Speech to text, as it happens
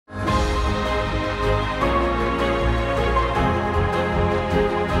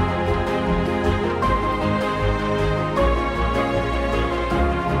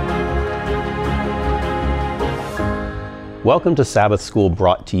Welcome to Sabbath School,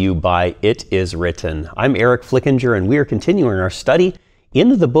 brought to you by It Is Written. I'm Eric Flickinger, and we are continuing our study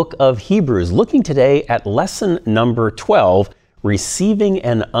in the book of Hebrews, looking today at lesson number 12, Receiving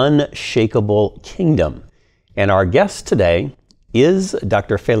an Unshakable Kingdom. And our guest today is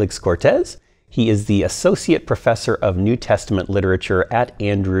Dr. Félix Cortez. He is the Associate Professor of New Testament Literature at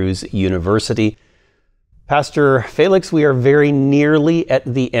Andrews University. Pastor Félix, we are very nearly at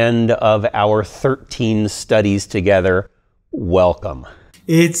the end of our 13 studies together. Welcome.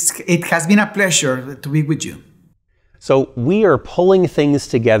 It has been a pleasure to be with you. So we are pulling things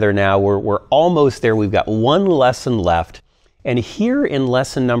together now. We're almost there. We've got one lesson left. And here in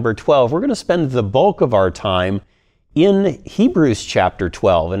lesson number 12, we're going to spend the bulk of our time in Hebrews chapter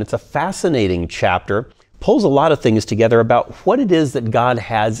 12. And it's a fascinating chapter. Pulls a lot of things together about what it is that God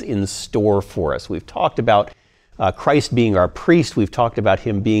has in store for us. We've talked about Christ being our priest. We've talked about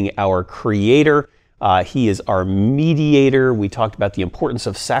Him being our creator. He is our mediator. We talked about the importance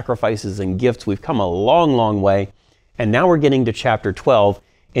of sacrifices and gifts. We've come a long, long way. And now we're getting to chapter 12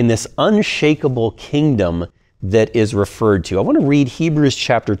 in this unshakable kingdom that is referred to. I want to read Hebrews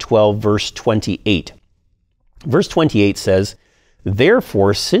chapter 12, verse 28. Verse 28 says,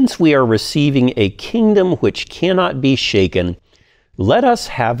 "Therefore, since we are receiving a kingdom which cannot be shaken, let us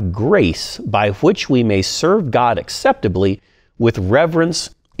have grace by which we may serve God acceptably with reverence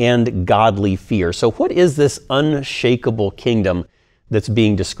and godly fear." So what is this unshakable kingdom that's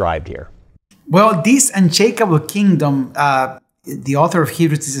being described here? Well, this unshakable kingdom, the author of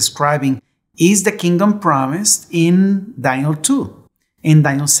Hebrews is describing, is the kingdom promised in Daniel 2, in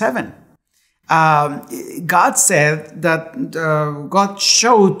Daniel 7. God said that God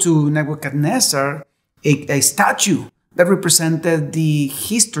showed to Nebuchadnezzar a statue that represented the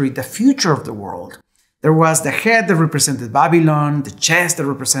history, the future of the world. There was the head that represented Babylon, the chest that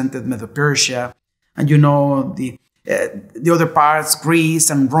represented Medo-Persia, and the other parts,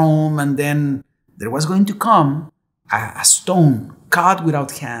 Greece and Rome, and then there was going to come a stone cut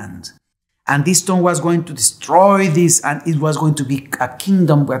without hand. And this stone was going to destroy this, and it was going to be a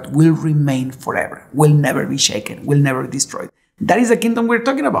kingdom that will remain forever, will never be shaken, will never be destroyed. That is the kingdom we're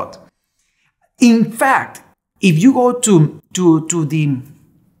talking about. In fact, if you go to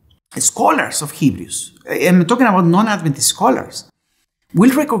the scholars of Hebrews, I'm talking about non-Adventist scholars,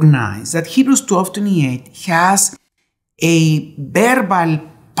 will recognize that Hebrews 12:28 has a verbal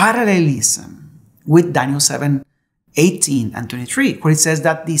parallelism with Daniel 7:18 and 23, where it says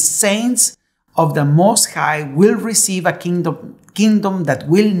that the saints of the Most High will receive a kingdom that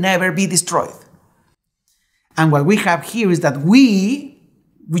will never be destroyed. And what we have here is that we,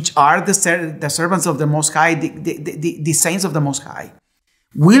 which are the servants of the Most High, the saints of the Most High,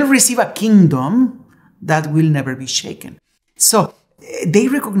 will receive a kingdom that will never be shaken. So they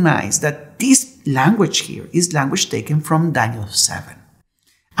recognize that this language here is language taken from Daniel 7.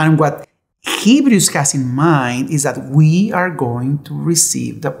 And what Hebrews has in mind is that we are going to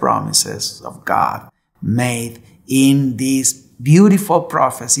receive the promises of God made in this beautiful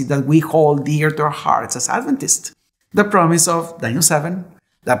prophecy that we hold dear to our hearts as Adventists. The promise of Daniel 7,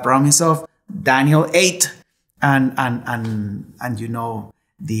 the promise of Daniel 8, and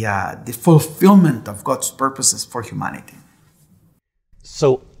the fulfillment of God's purposes for humanity.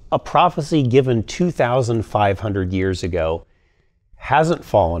 So a prophecy given 2,500 years ago hasn't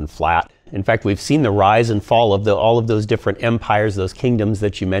fallen flat. In fact, we've seen the rise and fall of all of those different empires, those kingdoms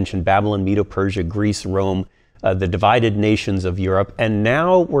that you mentioned, Babylon, Medo-Persia, Greece, Rome, the divided nations of Europe. And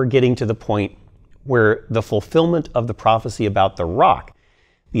now we're getting to the point where the fulfillment of the prophecy about the rock,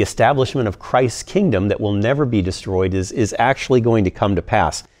 the establishment of Christ's kingdom that will never be destroyed, is actually going to come to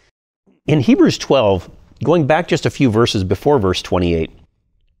pass. In Hebrews 12, going back just a few verses before verse 28,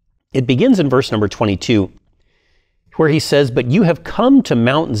 it begins in verse number 22, where he says, "But you have come to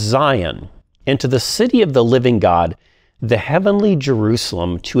Mount Zion, and to the city of the living God, the heavenly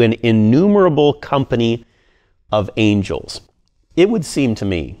Jerusalem, to an innumerable company of angels." It would seem to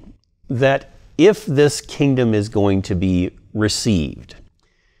me that if this kingdom is going to be received,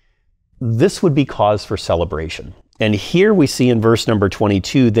 this would be cause for celebration. And here we see in verse number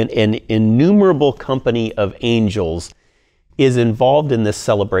 22 that an innumerable company of angels is involved in this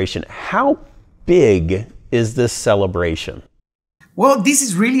celebration. How big is this celebration? Well, this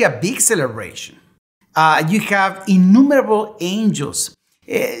is really a big celebration. You have innumerable angels.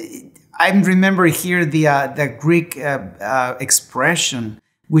 I remember here the Greek expression,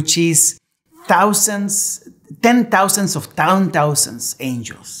 which is thousands, 10,000s of 10,000s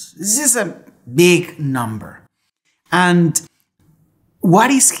angels. This is a big number. And what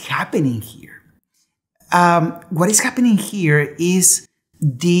is happening here? What is happening here is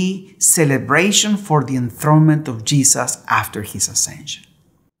the celebration for the enthronement of Jesus after his ascension.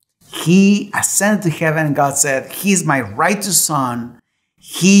 He ascended to heaven, and God said, He's my righteous Son.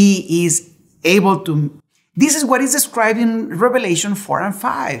 He is able to... This is what is described in Revelation 4 and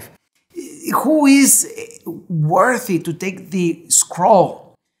 5. Who is worthy to take the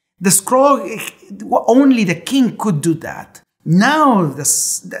scroll? The scroll, only the king could do that. Now the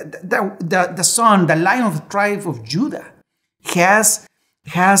Son, the Lion of the tribe of Judah, has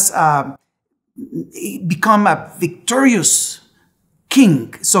become a victorious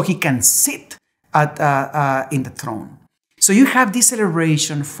king, so he can sit in the throne. So you have this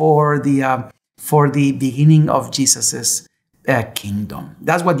celebration for the beginning of Jesus's kingdom.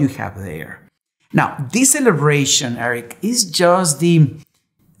 That's what you have there. Now, this celebration, Eric, is just the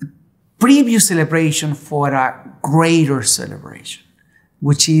previous celebration for a greater celebration,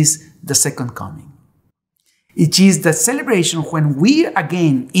 which is the second coming. It is the celebration when we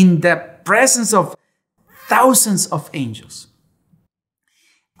again, in the presence of thousands of angels,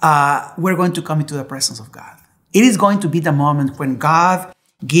 we're going to come into the presence of God. It is going to be the moment when God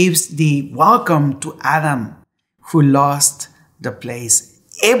gives the welcome to Adam, who lost the place.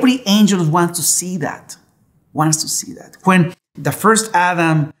 Every angel wants to see that. When the first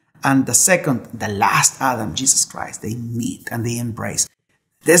Adam and the second, the last Adam, Jesus Christ, they meet and they embrace.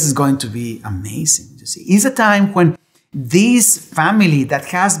 This is going to be amazing to see. It's a time when this family that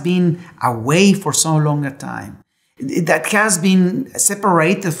has been away for so long a time, that has been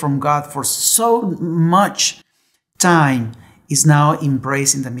separated from God for so much time, is now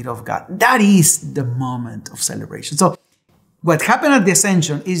embraced in the middle of God. That is the moment of celebration. So what happened at the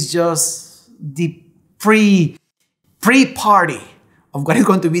Ascension is just the pre-party of what is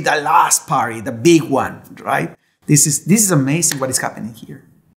going to be the last party, the big one, right? This is amazing what is happening here.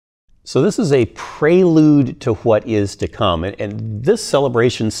 So this is a prelude to what is to come. And this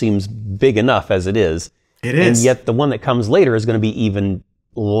celebration seems big enough as it is. It is. And yet the one that comes later is going to be even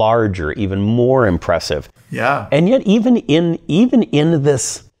larger, even more impressive. Yeah. And yet even in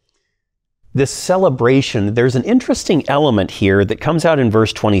this celebration, there's an interesting element here that comes out in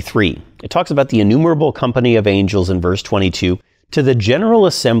verse 23. It talks about the innumerable company of angels in verse 22, to the general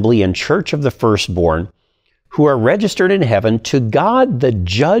assembly and church of the firstborn, who are registered in heaven, to God the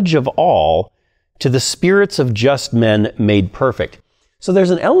judge of all, to the spirits of just men made perfect. So there's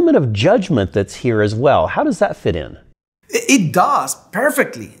an element of judgment that's here as well. How does that fit in? It does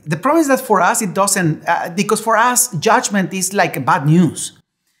perfectly. The problem is that for us it doesn't, because for us judgment is like bad news.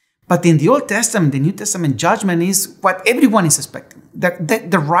 But in the Old Testament, the New Testament, judgment is what everyone is expecting.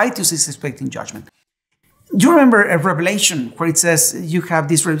 The righteous is expecting judgment. Do you remember a Revelation where it says you have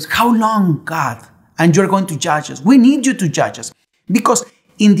this, how long, God? And you're going to judge us. We need you to judge us. Because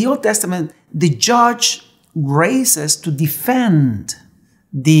in the Old Testament, the judge raises to defend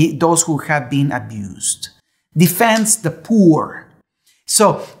those who have been abused, defends the poor.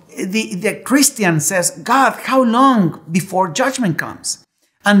 So the Christian says, God, how long before judgment comes?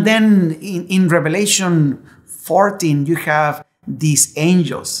 And then in Revelation 14, you have these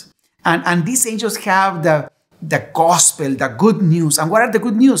angels. And these angels have the gospel, the good news. And what are the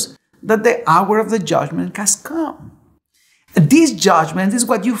good news? That the hour of the judgment has come. This judgment is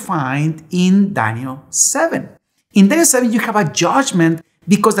what you find in Daniel 7. In Daniel 7, you have a judgment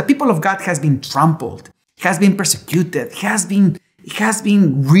because the people of God has been trampled, has been persecuted, has been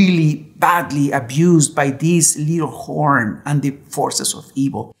really badly abused by this little horn and the forces of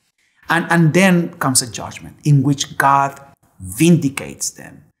evil. And then comes a judgment in which God vindicates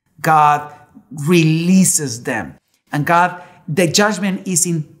them. God releases them. And the judgment is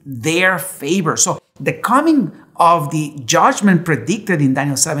in their favor. So the coming of the judgment predicted in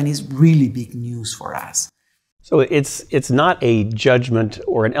Daniel 7 is really big news for us. So it's not a judgment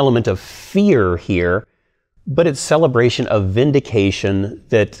or an element of fear here, but it's celebration of vindication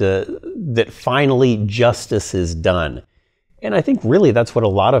that finally justice is done. And I think really that's what a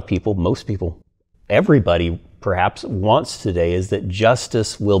lot of people, most people, everybody perhaps wants today, is that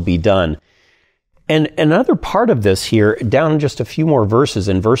justice will be done. And another part of this here, down just a few more verses,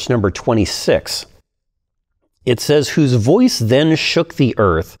 in verse number 26, it says, whose voice then shook the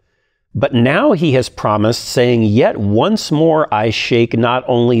earth, but now he has promised, saying, yet once more I shake not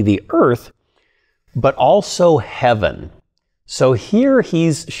only the earth, but also heaven. So here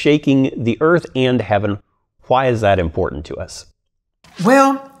he's shaking the earth and heaven. Why is that important to us?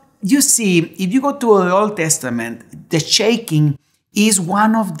 Well, you see, if you go to the Old Testament, the shaking is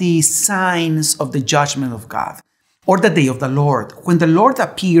one of the signs of the judgment of God, or the day of the Lord. When the Lord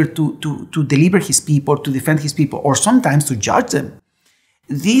appeared to deliver his people, to defend his people, or sometimes to judge them,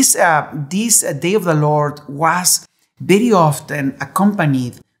 this day of the Lord was very often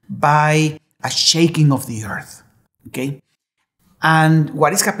accompanied by a shaking of the earth. Okay? And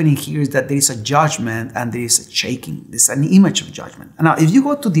what is happening here is that there is a judgment and there is a shaking. There's an image of judgment. Now, if you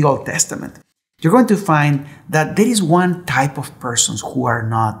go to the Old Testament, you're going to find that there is one type of persons who are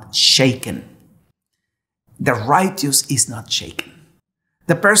not shaken. The righteous is not shaken.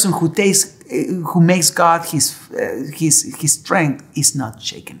 The person who makes God his strength is not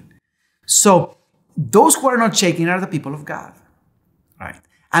shaken. So those who are not shaken are the people of God, right?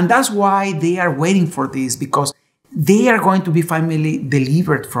 And that's why they are waiting for this, because they are going to be finally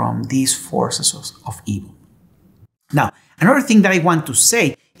delivered from these forces of evil. Now, another thing that I want to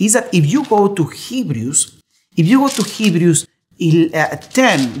say is that if you go to Hebrews 10,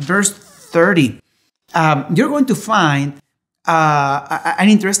 verse 30, you're going to find an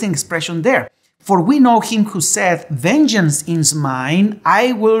interesting expression there. For we know him who said, vengeance is mine,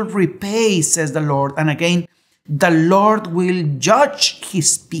 I will repay, says the Lord. And again, the Lord will judge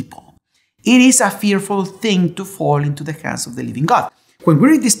his people. It is a fearful thing to fall into the hands of the living God. When we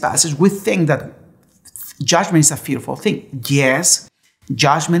read this passage, we think that judgment is a fearful thing. Yes,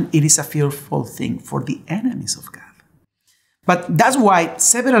 judgment, it is a fearful thing for the enemies of God. But that's why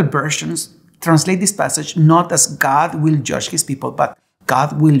several versions translate this passage not as God will judge his people, but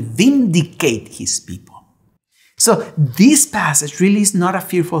God will vindicate his people. So this passage really is not a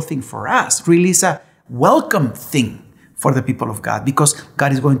fearful thing for us. Really is a welcome thing for the people of God, because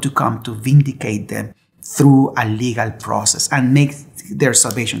God is going to come to vindicate them through a legal process and make their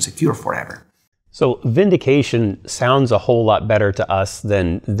salvation secure forever. So vindication sounds a whole lot better to us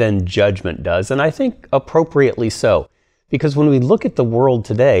than judgment does, and I think appropriately so. Because when we look at the world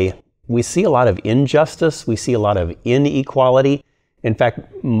today, we see a lot of injustice, we see a lot of inequality. In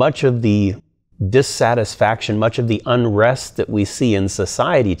fact, much of the dissatisfaction, much of the unrest that we see in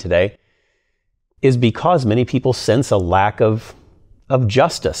society today is because many people sense a lack of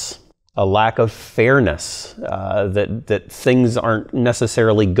justice, a lack of fairness, that things aren't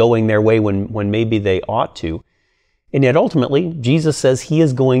necessarily going their way when maybe they ought to. And yet ultimately, Jesus says he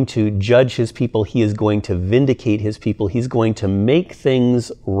is going to judge his people, he is going to vindicate his people, he's going to make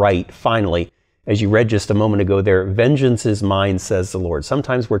things right finally. As you read just a moment ago there, vengeance is mine, says the Lord.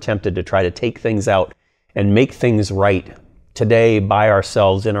 Sometimes we're tempted to try to take things out and make things right today by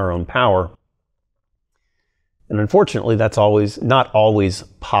ourselves in our own power. And unfortunately, that's not always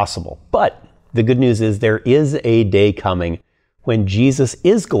possible. But the good news is there is a day coming when Jesus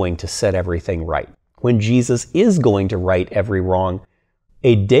is going to set everything right, when Jesus is going to right every wrong.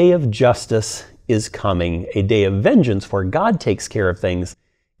 A day of justice is coming. A day of vengeance where God takes care of things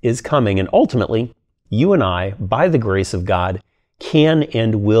is coming. And ultimately, you and I, by the grace of God, can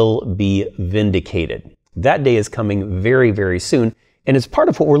and will be vindicated. That day is coming very, very soon. And it's part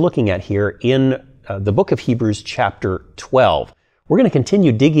of what we're looking at here in the book of Hebrews chapter 12. We're going to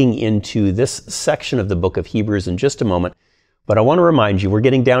continue digging into this section of the book of Hebrews in just a moment, but I want to remind you, we're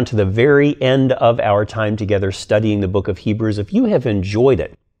getting down to the very end of our time together studying the book of Hebrews. If you have enjoyed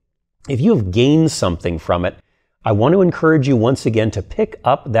it, if you have gained something from it, I want to encourage you once again to pick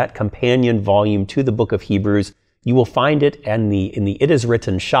up that companion volume to the book of Hebrews. You will find it in the It Is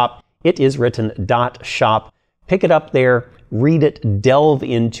Written shop, itiswritten.shop. Pick it up there, read it, delve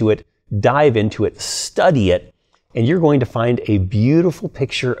into it, dive into it, study it, and you're going to find a beautiful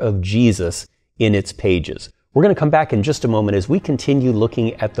picture of Jesus in its pages. We're going to come back in just a moment as we continue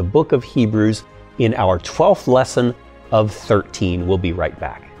looking at the book of Hebrews in our 12th lesson of 13. We'll be right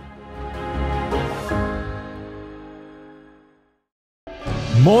back.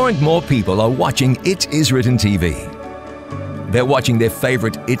 More and more people are watching It Is Written TV. They're watching their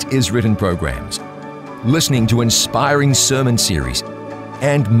favorite It Is Written programs, listening to inspiring sermon series,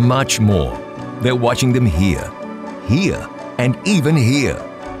 and much more. They're watching them here, and even here.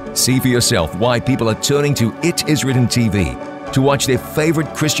 See for yourself why people are turning to It Is Written TV to watch their favorite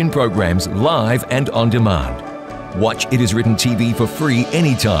Christian programs live and on demand. Watch It Is Written TV for free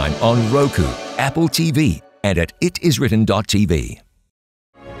anytime on Roku, Apple TV, and at itiswritten.tv.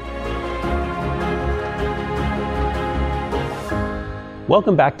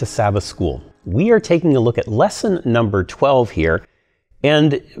 Welcome back to Sabbath School. We are taking a look at lesson number 12 here.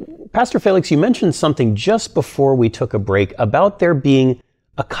 And Pastor Félix, you mentioned something just before we took a break about there being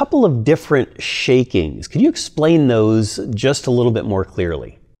a couple of different shakings. Could you explain those just a little bit more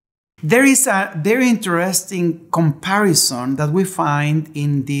clearly? There is a very interesting comparison that we find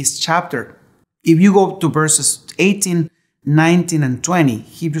in this chapter. If you go to verses 18, 19, and 20,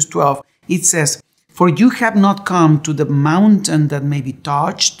 Hebrews 12, it says, "For you have not come to the mountain that may be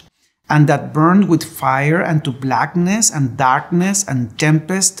touched, and that burned with fire, and to blackness and darkness and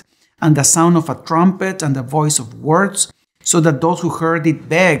tempest and the sound of a trumpet and the voice of words, so that those who heard it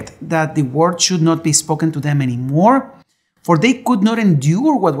begged that the word should not be spoken to them anymore, for they could not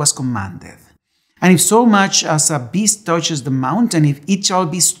endure what was commanded. And if so much as a beast touches the mountain, if it shall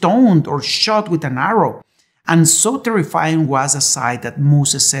be stoned or shot with an arrow. And so terrifying was the sight that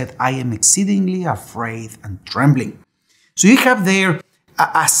Moses said, I am exceedingly afraid and trembling. So you have there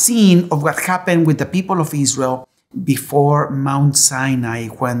a scene of what happened with the people of Israel before Mount Sinai,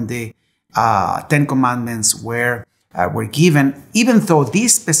 when the Ten Commandments were given, even though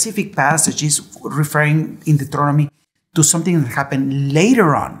this specific passage is referring in Deuteronomy to something that happened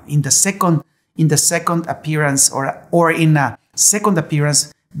later on in the second appearance, or in a second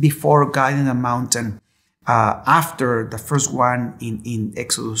appearance before God in the mountain, after the first one in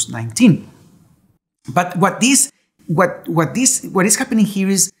Exodus 19. But what is happening here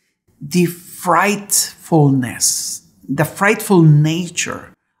is the frightfulness, the frightful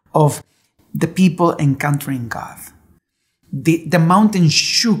nature of the people encountering God. The mountain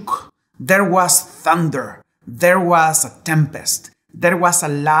shook. There was thunder. There was a tempest. There was a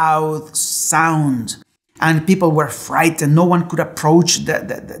loud sound, and people were frightened. No one could approach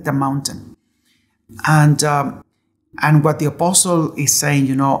the mountain. And what the apostle is saying,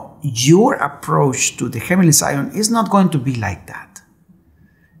 your approach to the heavenly Zion is not going to be like that.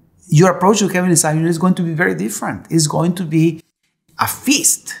 Your approach to heavenly Zion is going to be very different. It's going to be a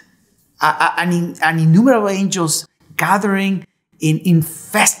feast, an innumerable angels gathering in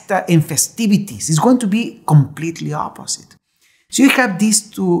festivities. It's going to be completely opposite. So you have these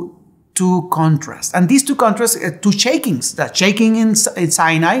two contrasts. And these two contrasts, two shakings. The shaking in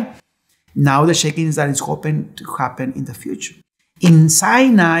Sinai, now the shaking that is hoping to happen in the future. In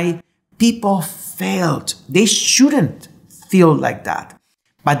Sinai, people felt, they shouldn't feel like that,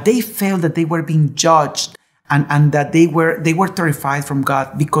 but they felt that they were being judged and that they were terrified from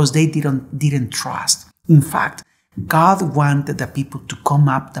God because they didn't trust. In fact, God wanted the people to come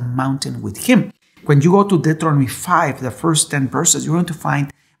up the mountain with Him. When you go to Deuteronomy 5, the first 10 verses, you're going to find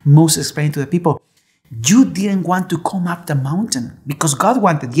Moses explaining to the people, you didn't want to come up the mountain because God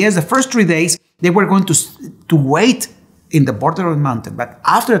wanted. Yes, the first 3 days, they were going to wait in the border of the mountain. But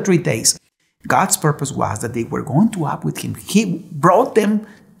after 3 days, God's purpose was that they were going to up with Him. He brought them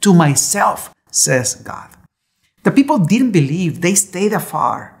to myself, says God. The people didn't believe. They stayed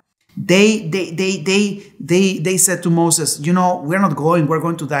afar. They said to Moses, we're not going, we're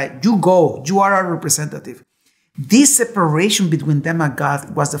going to die. You go, you are our representative. This separation between them and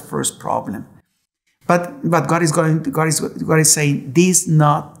God was the first problem. But God is saying, this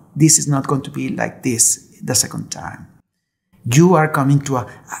is not going to be like this the second time. You are coming to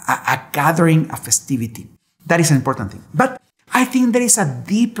a gathering, a festivity. That is an important thing. But I think there is a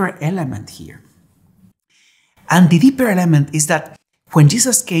deeper element here. And the deeper element is that when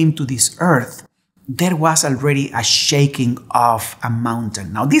Jesus came to this earth, there was already a shaking of a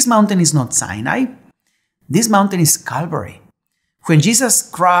mountain. Now, this mountain is not Sinai. This mountain is Calvary. When Jesus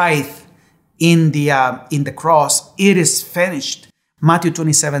cried in the cross, it is finished. Matthew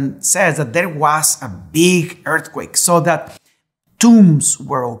 27 says that there was a big earthquake, so that tombs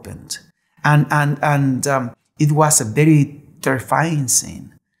were opened, and it was a very terrifying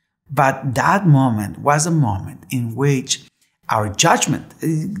scene. But that moment was a moment in which our judgment,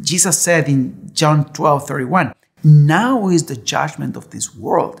 Jesus said in John 12:31, now is the judgment of this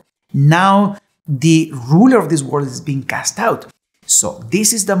world. Now the ruler of this world is being cast out. So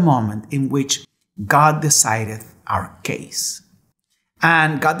this is the moment in which God decided our case.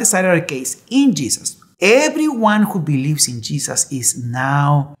 And God decided our case in Jesus. Everyone who believes in Jesus is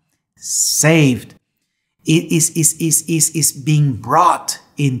now saved. It is being brought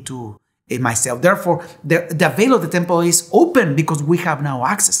into myself. Therefore, the veil of the temple is open because we have now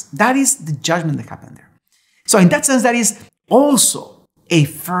access. That is the judgment that happened there. So in that sense, that is also a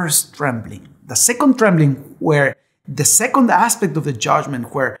first trembling. The second trembling, where the second aspect of the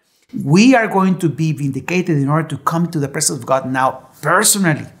judgment, where we are going to be vindicated in order to come to the presence of God now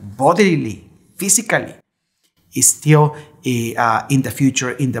personally, bodily, physically, is still in the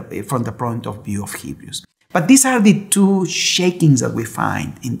future from the point of view of Hebrews. But these are the two shakings that we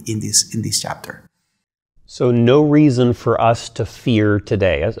find in this chapter. So no reason for us to fear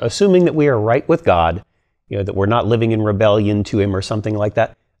today, assuming that we are right with God, that we're not living in rebellion to Him or something like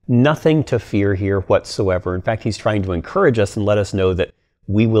that. Nothing to fear here whatsoever. In fact, He's trying to encourage us and let us know that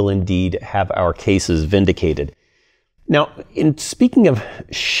we will indeed have our cases vindicated. Now, in speaking of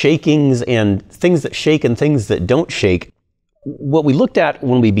shakings and things that shake and things that don't shake, what we looked at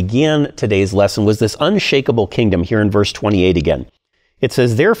when we began today's lesson was this unshakable kingdom here in verse 28 again. It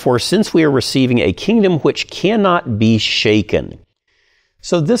says, therefore, since we are receiving a kingdom which cannot be shaken.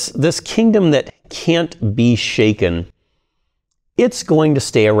 So this kingdom that can't be shaken, it's going to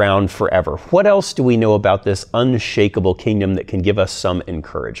stay around forever. What else do we know about this unshakable kingdom that can give us some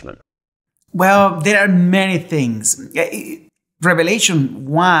encouragement? Well, there are many things. Revelation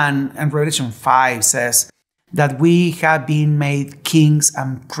 1 and Revelation 5 says that we have been made kings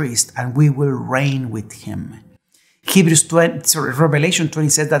and priests, and we will reign with him. Revelation 20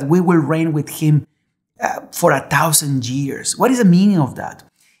 says that we will reign with him for 1,000 years. What is the meaning of that?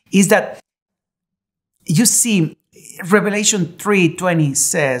 Is that, you see, Revelation 3:20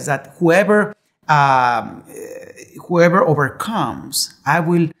 says that whoever overcomes, I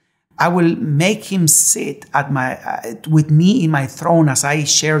will make him sit at with me in my throne as I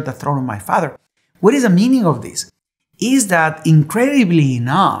share the throne of my Father. What is the meaning of this? Is that, incredibly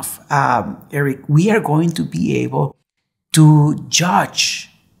enough, Eric, we are going to be able to judge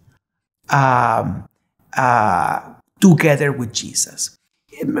together with Jesus.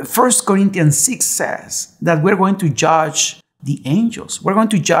 1 Corinthians 6 says that we're going to judge the angels. We're going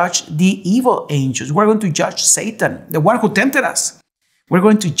to judge the evil angels. We're going to judge Satan, the one who tempted us. We're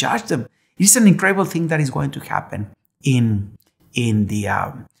going to judge them. It's an incredible thing that is going to happen in the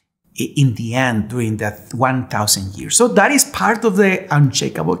end, during that 1,000 years. So that is part of the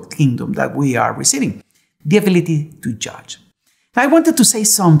unshakable kingdom that we are receiving, the ability to judge. Now, I wanted to say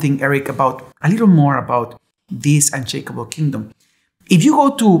something, Eric, a little more about this unshakable kingdom. If you go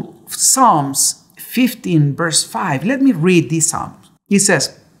to Psalms 15, verse 5, let me read this psalm. It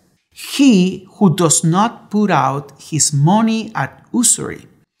says, "He who does not put out his money at usury,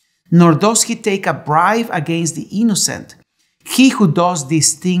 nor does he take a bribe against the innocent, he who does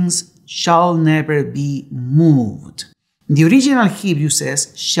these things shall never be moved." The original Hebrew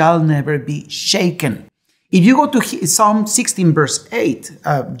says, "shall never be shaken." If you go to Psalm 16, verse 8,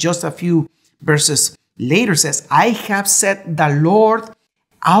 just a few verses later says, "I have set the Lord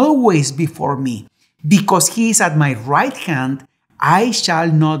always before me. Because he is at my right hand, I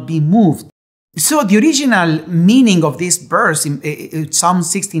shall not be moved." So the original meaning of this verse in Psalm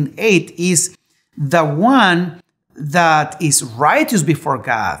 16:8 is the one that is righteous before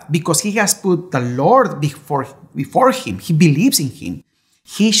God, because he has put the Lord before him. He believes in him.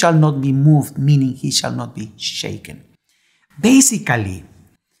 He shall not be moved, meaning he shall not be shaken. Basically,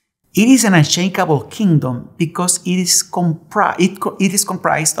 it is an unshakable kingdom because it is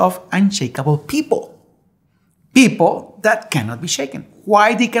comprised of unshakable people. People that cannot be shaken.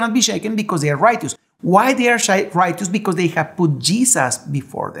 Why they cannot be shaken? Because they are righteous. Why they are righteous? Because they have put Jesus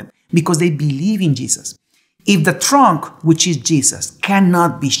before them. Because they believe in Jesus. If the trunk, which is Jesus,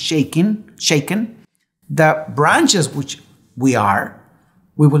 cannot be shaken, the branches which we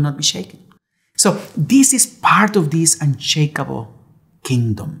will not be shaken. So this is part of this unshakable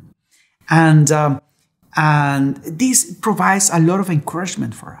kingdom. And this provides a lot of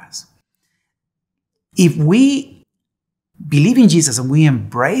encouragement for us. If we believe in Jesus and we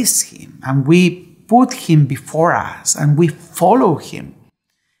embrace him and we put him before us and we follow him,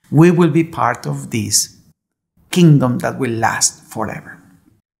 we will be part of this kingdom that will last forever.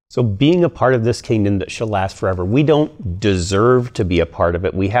 So being a part of this kingdom that shall last forever, we don't deserve to be a part of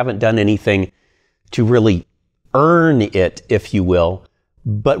it. We haven't done anything to really earn it, if you will,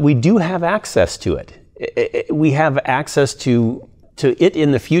 but we do have access to it. We have access to it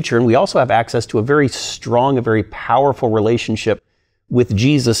in the future, and we also have access to a very strong, a very powerful relationship with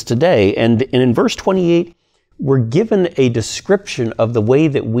Jesus today. And in verse 28, we're given a description of the way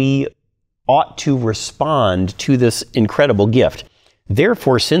that we ought to respond to this incredible gift.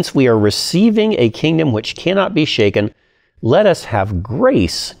 "Therefore, since we are receiving a kingdom which cannot be shaken, let us have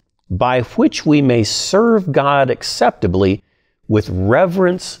grace by which we may serve God acceptably with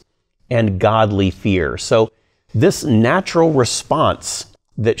reverence and godly fear." So this natural response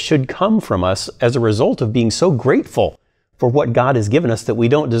that should come from us as a result of being so grateful for what God has given us that we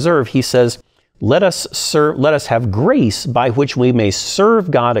don't deserve, he says, let us have grace by which we may serve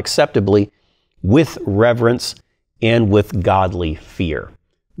God acceptably with reverence and with godly fear.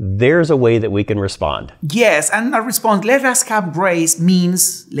 There's a way that we can respond. Yes, and our response, let us have grace,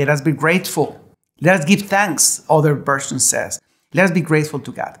 means let us be grateful. Let us give thanks, other version says. Let us be grateful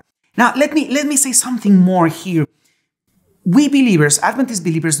to God. Now, let me say something more here. We believers, Adventist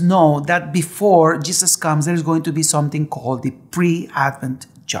believers, know that before Jesus comes, there is going to be something called the pre-Advent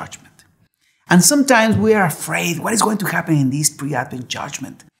judgment. And sometimes we are afraid, what is going to happen in this pre-Advent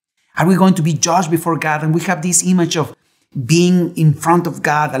judgment? Are we going to be judged before God? And we have this image of being in front of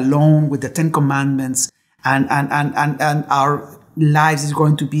God alone with the Ten Commandments, and our lives is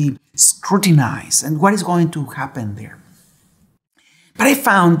going to be scrutinized. And what is going to happen there? But I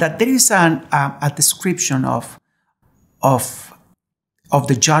found that there is a description of of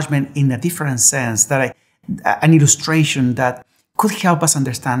the judgment in a different sense, that an illustration that could help us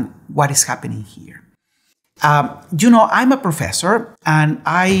understand what is happening here. I'm a professor, and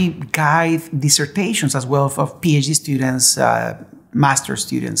I guide dissertations as well for PhD students, master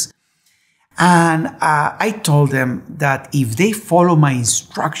students. And I told them that if they follow my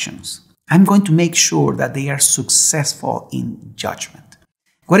instructions, I'm going to make sure that they are successful in judgment.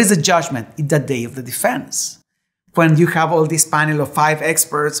 What is the judgment? It's the day of the defense. When you have all this panel of 5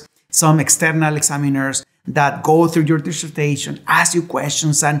 experts, some external examiners that go through your dissertation, ask you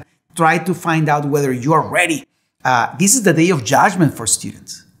questions, and try to find out whether you are ready. This is the day of judgment for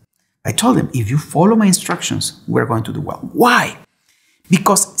students. I told them, if you follow my instructions, we're going to do well. Why?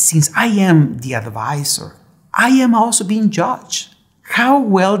 Because since I am the advisor, I am also being judged. How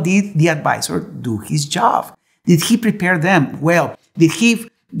well did the advisor do his job? Did he prepare them well? Did he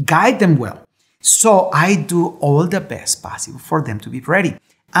guide them well? So I do all the best possible for them to be ready.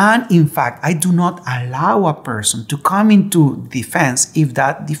 And in fact, I do not allow a person to come into defense if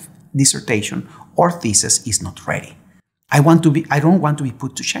that dissertation or thesis is not ready. I don't want to be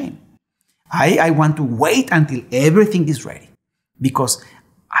put to shame. I want to wait until everything is ready, because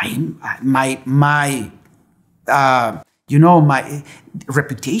my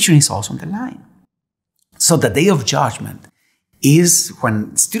reputation is also on the line. So the day of judgment is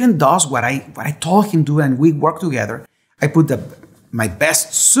when student does what I told him to do, and we work together. I put my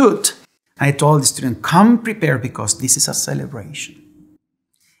best suit, and I told the student, come prepared, because this is a celebration.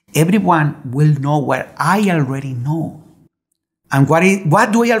 Everyone will know what I already know. And what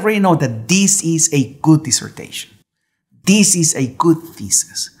do I already know? That this is a good dissertation. This is a good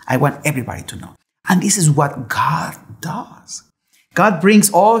thesis. I want everybody to know. And this is what God does. God brings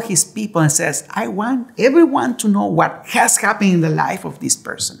all his people and says, I want everyone to know what has happened in the life of this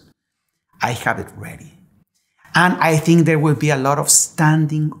person. I have it ready. And I think there will be a lot of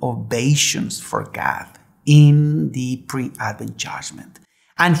standing ovations for God in the pre-Advent judgment.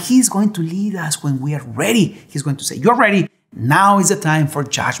 And he's going to lead us when we are ready. He's going to say, you're ready. Now is the time for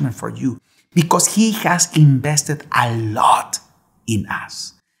judgment for you, because he has invested a lot in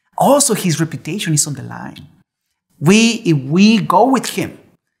us. Also, his reputation is on the line. If we go with him,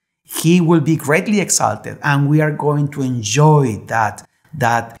 he will be greatly exalted, and we are going to enjoy that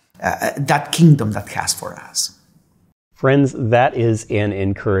kingdom that he has for us. Friends, that is an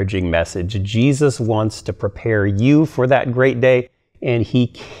encouraging message. Jesus wants to prepare you for that great day, and he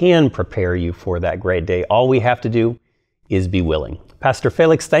can prepare you for that great day. All we have to do is be willing. Pastor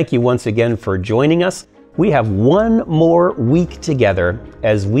Félix, thank you once again for joining us. We have one more week together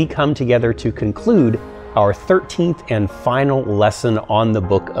as we come together to conclude our 13th and final lesson on the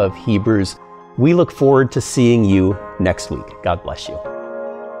book of Hebrews. We look forward to seeing you next week. God bless you.